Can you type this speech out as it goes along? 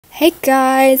Hey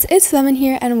guys, it's Lemon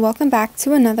here and welcome back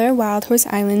to another Wild Horse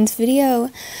Islands video.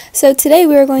 So today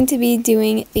we are going to be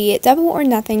doing the Double or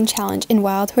Nothing challenge in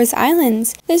Wild Horse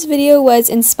Islands. This video was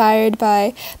inspired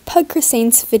by Pug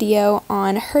Croissan's video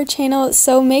on her channel,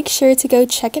 so make sure to go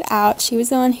check it out. She was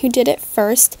the one who did it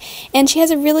first and she has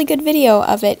a really good video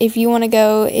of it. If you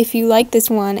like this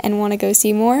one and want to go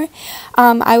see more,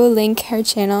 I will link her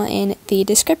channel in the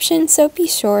description, so be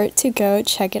sure to go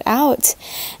check it out.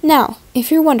 Now, if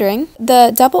you're wondering,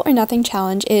 the Double or Nothing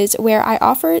challenge is where I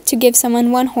offer to give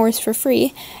someone one horse for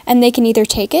free, and they can either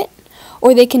take it,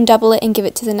 or they can double it and give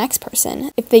it to the next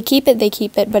person. If they keep it, they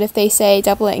keep it, but if they say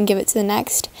double it and give it to the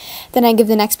next, then I give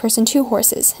the next person 2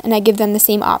 horses, and I give them the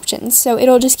same options. So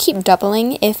it'll just keep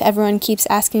doubling if everyone keeps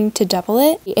asking to double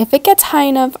it. If it gets high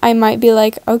enough, I might be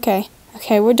like, okay,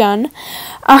 we're done.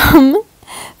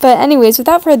 But anyways,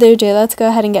 without further ado, let's go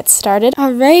ahead and get started.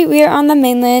 Alright, we are on the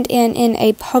mainland and in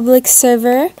a public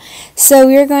server. So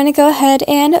we are going to go ahead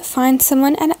and find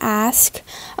someone and ask.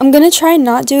 I'm going to try and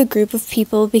not do a group of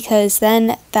people because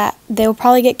then they'll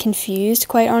probably get confused,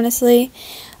 quite honestly,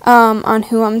 on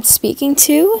who I'm speaking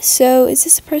to. So is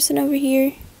this a person over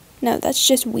here? No, that's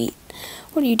just wheat.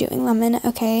 What are you doing, Lemon?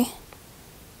 Okay.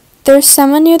 There's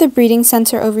someone near the breeding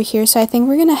center over here, so I think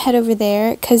we're going to head over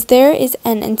there, because there is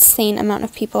an insane amount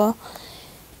of people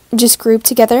just grouped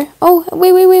together. Oh,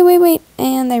 wait,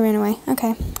 and they ran away.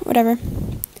 Okay, whatever.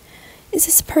 Is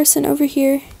this a person over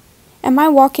here? Am I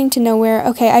walking to nowhere?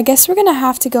 Okay, I guess we're going to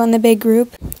have to go in the big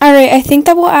group. Alright, I think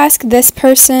that we'll ask this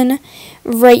person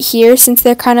right here, since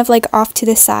they're kind of like off to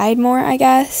the side more, I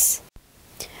guess.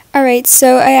 Alright,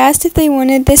 so I asked if they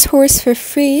wanted this horse for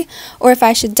free, or if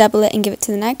I should double it and give it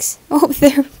to the next. Oh,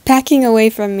 they're backing away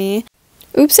from me.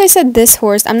 Oops, I said this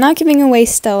horse. I'm not giving away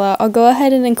Stella. I'll go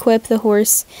ahead and equip the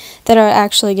horse that I would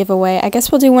actually give away. I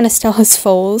guess we'll do one of Stella's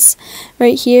foals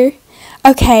right here.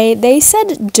 Okay, they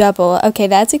said double. Okay,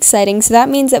 that's exciting. So that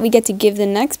means that we get to give the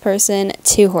next person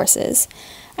 2 horses.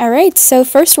 Alright, so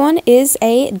first one is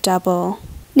a double.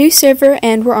 New server,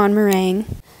 and we're on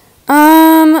Meringue.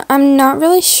 I'm not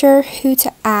really sure who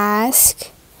to ask.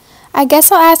 I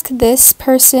guess I'll ask this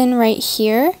person right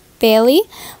here, Bailey.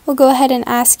 We'll go ahead and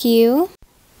ask you.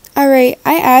 Alright,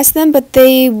 I asked them, but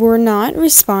they were not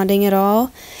responding at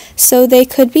all. So they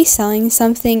could be selling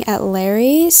something at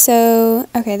Larry. So,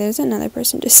 okay, there's another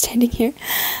person just standing here.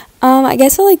 I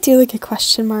guess I'll do a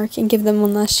question mark and give them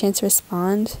one last chance to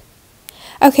respond.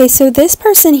 Okay, so this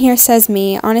person here says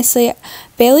me. Honestly,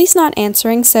 Bailey's not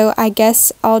answering, so I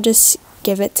guess I'll just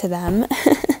give it to them.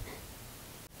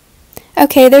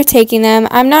 Okay, they're taking them.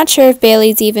 I'm not sure if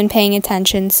Bailey's even paying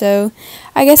attention, so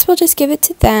I guess we'll just give it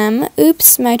to them.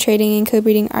 Oops, my trading and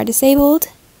co-breeding are disabled.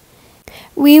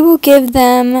 We will give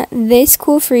them this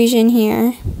cool Frisian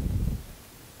here.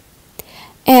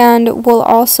 And we'll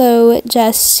also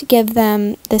just give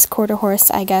them this quarter horse,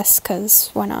 I guess,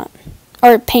 because why not?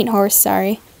 Or paint horse,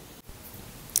 sorry.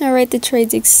 Alright, the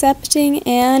trade's accepting,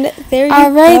 and there you go.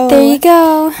 Alright, there you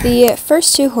go. The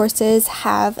first 2 horses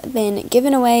have been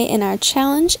given away in our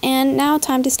challenge, and now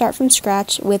time to start from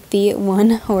scratch with the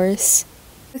 1 horse.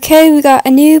 Okay, we got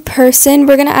a new person.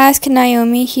 We're going to ask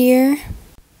Naomi here.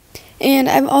 And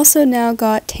I've also now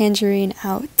got Tangerine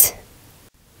out.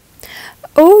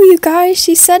 Oh, you guys,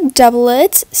 she said double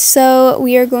it, so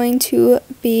we are going to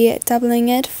be doubling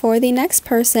it for the next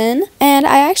person. And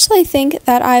I actually think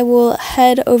that I will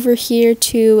head over here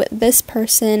to this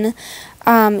person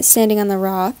standing on the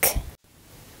rock.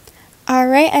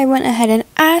 Alright, I went ahead and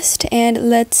asked, and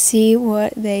let's see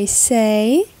what they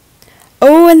say.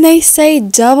 Oh, and they say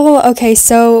double. Okay,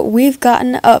 so we've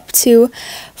gotten up to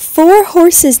 4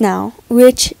 horses now,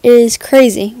 which is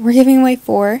crazy. We're giving away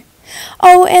 4.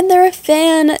 Oh, and they're a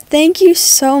fan. Thank you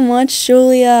so much,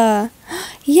 Julia.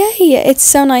 Yay, it's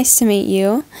so nice to meet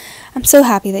you. I'm so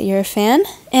happy that you're a fan.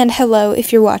 And hello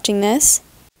if you're watching this.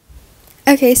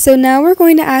 Okay, so now we're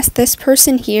going to ask this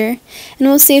person here, and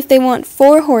we'll see if they want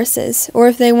 4 horses, or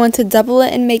if they want to double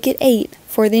it and make it 8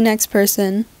 for the next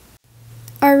person.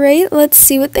 Alright, let's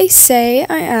see what they say.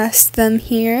 I asked them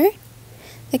here.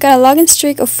 They got a login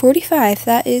streak of 45.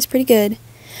 That is pretty good.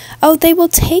 Oh, they will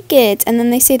take it, and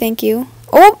then they say thank you.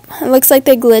 Oh, it looks like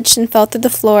they glitched and fell through the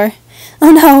floor.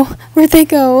 Oh no, where'd they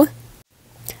go?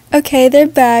 Okay, they're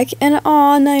back, and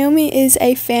aw, Naomi is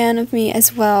a fan of me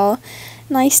as well.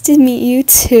 Nice to meet you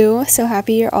too. So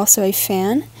happy you're also a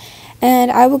fan. And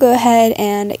I will go ahead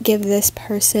and give this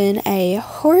person a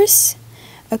horse.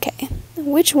 Okay,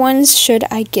 which ones should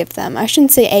I give them? I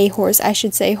shouldn't say a horse, I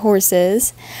should say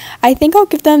horses. I think I'll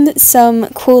give them some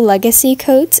cool legacy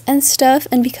coats and stuff,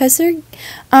 and because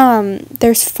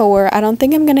there's 4, I don't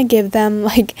think I'm gonna give them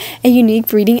like a unique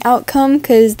breeding outcome,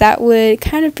 because that would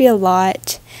kind of be a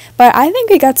lot. But I think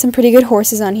we got some pretty good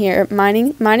horses on here,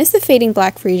 minus the fading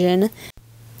black Frisian.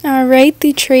 Alright,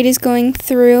 the trade is going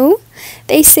through.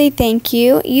 They say thank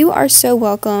you. You are so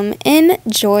welcome.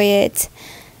 Enjoy it.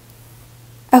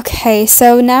 Okay,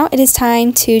 so now it is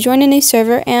time to join a new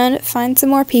server and find some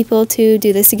more people to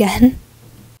do this again.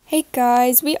 Hey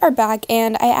guys, we are back,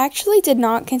 and I actually did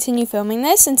not continue filming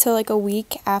this until like a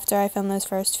week after I filmed those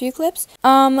first few clips.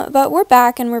 But we're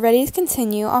back and we're ready to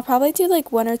continue. I'll probably do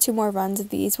like 1 or 2 more runs of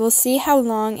these. We'll see how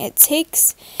long it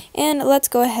takes, and let's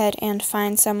go ahead and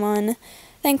find someone.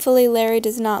 Thankfully, Larry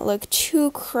does not look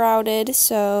too crowded,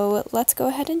 so let's go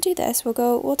ahead and do this.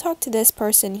 We'll talk to this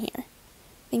person here.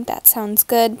 I think that sounds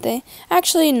good.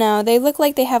 Actually, no, they look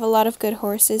like they have a lot of good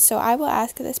horses, so I will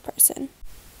ask this person.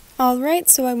 Alright,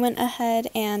 so I went ahead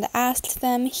and asked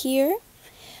them here.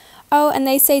 Oh, and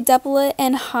they say double it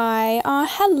and hi. Aw,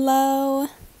 hello.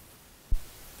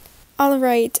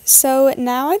 Alright, so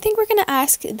now I think we're going to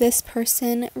ask this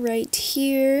person right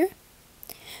here.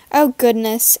 Oh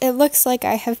goodness, it looks like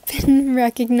I have been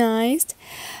recognized.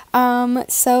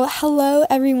 So hello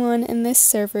everyone in this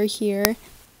server here.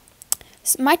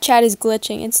 My chat is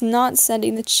glitching. It's not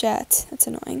sending the chat. That's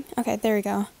annoying. Okay, there we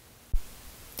go.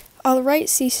 Alright,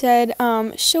 she said,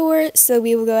 sure, so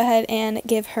we will go ahead and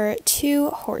give her 2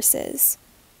 horses.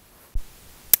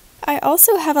 I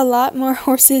also have a lot more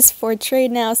horses for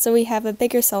trade now, so we have a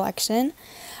bigger selection.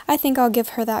 I think I'll give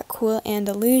her that cool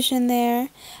Andalusian there,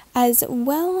 as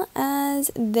well as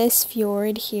this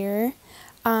fjord here.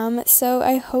 So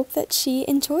I hope that she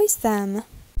enjoys them.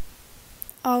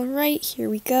 Alright, here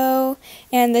we go,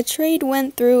 and the trade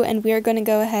went through, and we are going to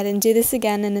go ahead and do this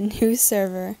again in a new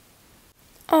server.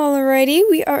 Alrighty,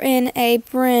 we are in a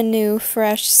brand new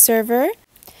fresh server,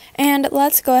 and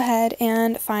let's go ahead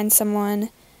and find someone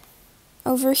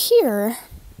over here.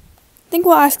 I think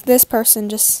we'll ask this person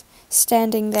just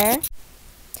standing there.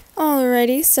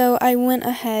 Alrighty, so I went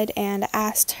ahead and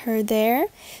asked her there.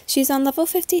 She's on level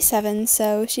 57,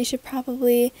 so she should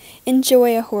probably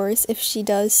enjoy a horse if she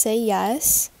does say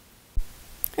yes.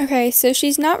 Okay, so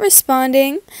she's not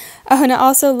responding. Oh, and it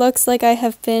also looks like I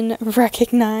have been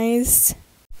recognized.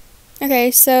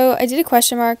 Okay, so I did a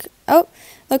question mark. Oh,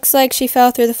 looks like she fell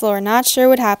through the floor. Not sure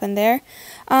what happened there.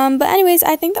 But anyways,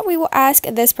 I think that we will ask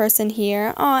this person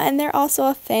here. Aw, and they're also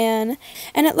a fan.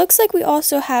 And it looks like we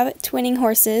also have twinning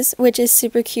horses, which is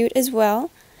super cute as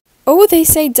well. Oh, they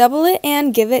say double it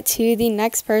and give it to the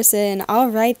next person.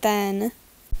 Alright then.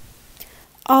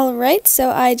 Alright, so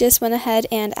I just went ahead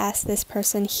and asked this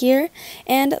person here.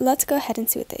 And let's go ahead and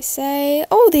see what they say.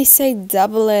 Oh, they say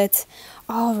double it.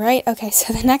 Alright, okay,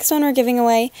 so the next one we're giving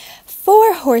away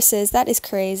 4 horses. That is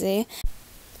crazy.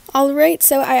 Alright,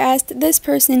 so I asked this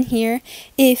person here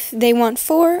if they want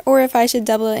 4 or if I should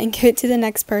double it and give it to the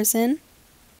next person.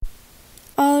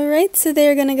 Alright, so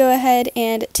they're going to go ahead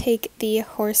and take the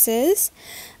horses.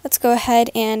 Let's go ahead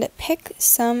and pick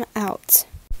some out.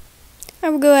 I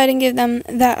will go ahead and give them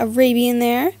that Arabian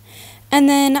there. And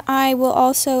then I will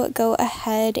also go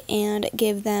ahead and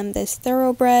give them this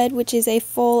Thoroughbred, which is a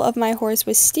foal of my horse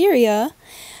Wisteria.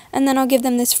 And then I'll give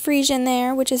them this Frisian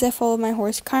there, which is a foal of my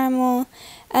horse Caramel.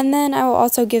 And then I will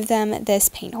also give them this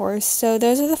paint horse. So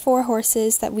those are the 4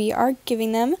 horses that we are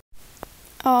giving them.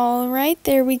 Alright,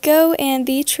 there we go, and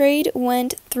the trade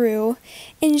went through.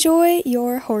 Enjoy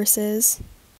your horses.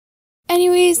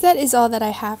 Anyways, that is all that I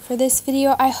have for this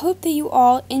video. I hope that you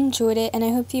all enjoyed it, and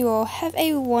I hope you all have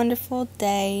a wonderful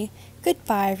day.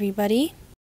 Goodbye, everybody.